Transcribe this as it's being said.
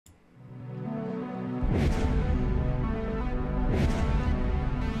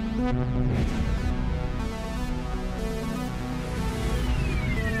We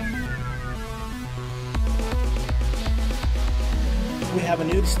have a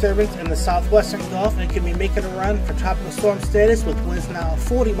new disturbance in the southwestern Gulf and can be making a run for tropical storm status with winds now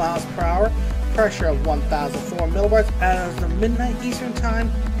 40 miles per hour, pressure of 1,004 millibars as of midnight Eastern Time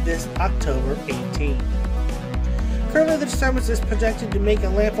this October 18. Currently, the disturbance is projected to make a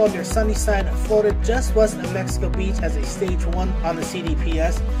landfall near Sunnyside, Florida, just west of Mexico Beach as a stage 1 on the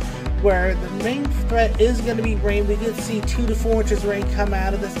CDPS, where the main threat is going to be rain. We did see 2 to 4 inches of rain come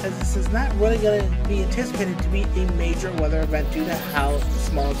out of this, as this is not really going to be anticipated to be a major weather event due to how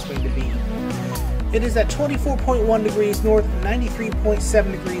small it's going to be. It is at 24.1 degrees north,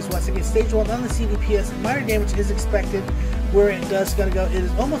 93.7 degrees west. Again, stage 1 on the CDPS. Minor damage is expected. Where it does going to go, it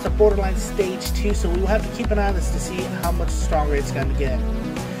is almost a borderline stage 2, so we will have to keep an eye on this to see how much stronger it's going to get.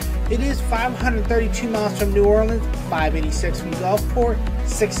 It is 532 miles from New Orleans, 586 from Gulfport,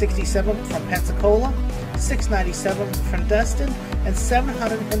 667 from Pensacola, 697 from Destin, and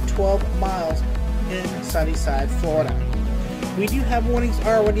 712 miles in Sunnyside, Florida. We do have warnings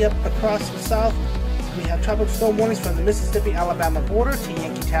already up across the south. We have tropical storm warnings from the Mississippi-Alabama border to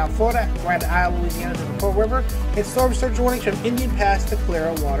Yankeetown, Florida, Grand Isle, Louisiana to the Pearl River, and storm surge warnings from Indian Pass to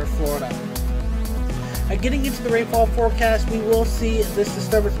Clearwater, Florida. Getting into the rainfall forecast, we will see this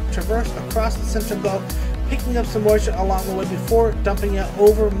disturbance traverse across the central Gulf, picking up some moisture along the way before dumping it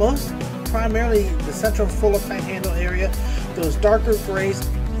over primarily the central Florida Panhandle area. Those darker grays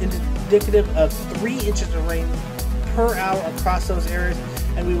indicative of 3 inches of rain per hour across those areas,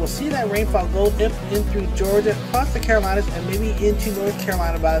 and we will see that rainfall go up in through Georgia, across the Carolinas, and maybe into North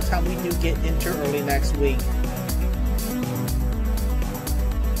Carolina by the time we do get into early next week.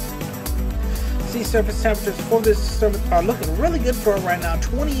 Sea surface temperatures for this disturbance are looking really good for it right now.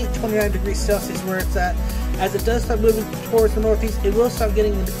 28-29 degrees Celsius where it's at. As it does start moving towards the northeast, it will start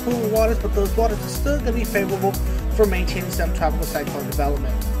getting into cooler waters, but those waters are still going to be favorable for maintaining some tropical cyclone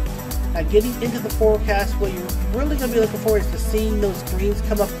development. Now, getting into the forecast, what you're really going to be looking for is to seeing those greens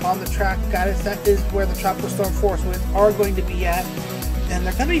come up on the track guidance. That is where the tropical storm force winds are going to be at, and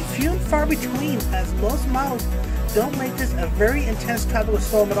they're going to be few and far between, as most models don't make this a very intense tropical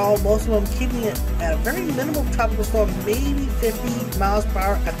storm at all. Most of them keeping it at a very minimal tropical storm, maybe 50 miles per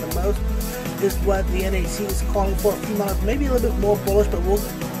hour at the most is what the NHC is calling for. A few miles, maybe a little bit more bullish, but we'll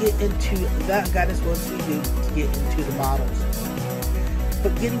get into that guidance once we do to get into the models.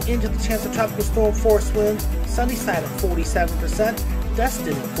 But getting into the chance of tropical storm force winds, Sunnyside at 47%,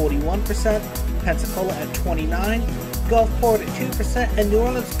 Destin at 41%, Pensacola at 29%, Gulfport at 2%, and New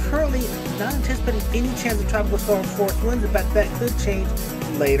Orleans currently not anticipating any chance of tropical storm force winds. In fact, that could change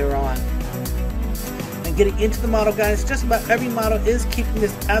later on. And getting into the model guidance, just about every model is keeping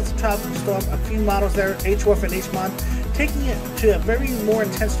this as a tropical storm. A few models there, HWRF and HMON, taking it to a very more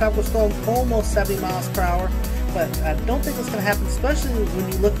intense tropical storm, almost 70 miles per hour. But I don't think it's going to happen, especially when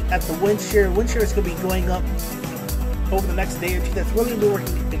you look at the wind shear. Wind shear is going to be going up over the next day or two. That's really going to be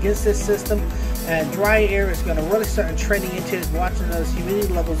working against this system. And dry air is going to really start trending into it, watching those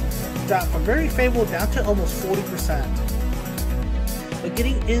humidity levels drop from very favorable down to almost 40%. But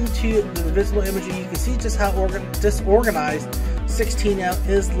getting into the visible imagery, you can see just how disorganized 16L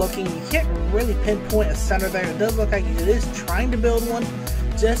is looking. You can't really pinpoint a center there. It does look like it is trying to build one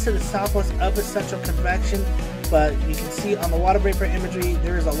just to the southwest of its central convection. But you can see on the water vapor imagery,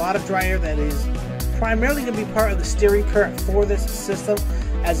 there is a lot of dry air that is primarily going to be part of the steering current for this system,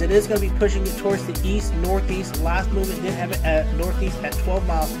 as it is going to be pushing it towards the east, northeast. Last movement did have it at northeast at 12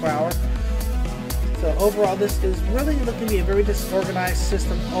 miles per hour. So overall, this is really looking to be a very disorganized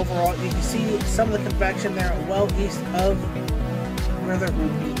system overall. You can see some of the convection there well east of where there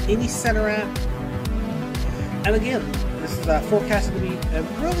would be any center at. And again, this is forecasted to be a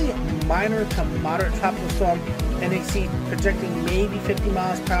really minor to moderate tropical storm. NHC projecting maybe 50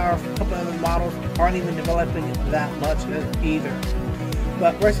 miles per hour. A couple other models aren't even developing that much either.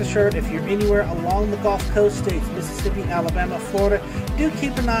 But rest assured, if you're anywhere along the Gulf Coast states, Mississippi, Alabama, Florida, do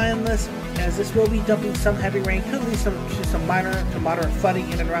keep an eye on this, as this will be dumping some heavy rain, could lead to some minor to moderate flooding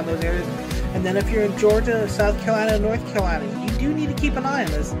in and around those areas. And then if you're in Georgia, South Carolina, North Carolina, you do need to keep an eye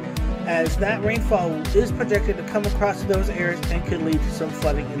on this, as that rainfall is projected to come across those areas and could lead to some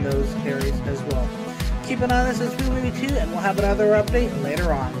flooding in those areas as well. Keep an eye on this as we move to, and we'll have another update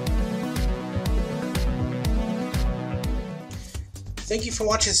later on. Thank you for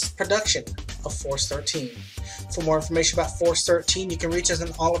watching this production of Force 13. For more information about Force 13, you can reach us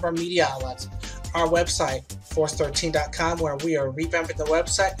on all of our media outlets. Our website, force13.com, where we are revamping the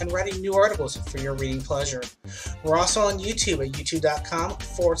website and writing new articles for your reading pleasure. We're also on YouTube at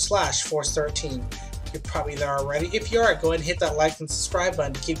youtube.com/Force13. You're probably there already. If you are, go ahead and hit that like and subscribe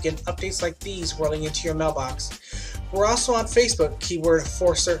button to keep getting updates like these rolling into your mailbox. We're also on Facebook, keyword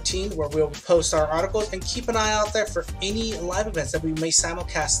Force13, where we'll post our articles, and keep an eye out there for any live events that we may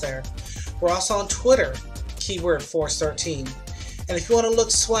simulcast there. We're also on Twitter, keyword Force13. And if you want to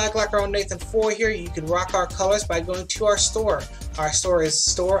look swag like our own Nathan Foy here, you can rock our colors by going to our store. Our store is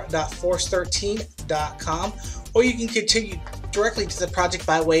store.force13.com, or you can continue directly to the project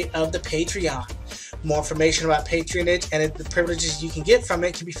by way of the Patreon. More information about patronage and the privileges you can get from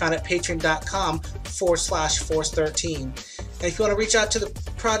it can be found at patreon.com/force13. And if you want to reach out to the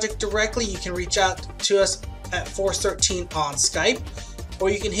project directly, you can reach out to us at Force13 on Skype,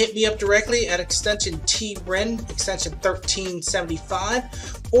 or you can hit me up directly at extension TREN, extension 1375,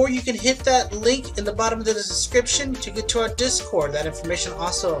 or you can hit that link in the bottom of the description to get to our Discord. That information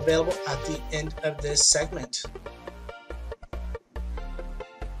also available at the end of this segment.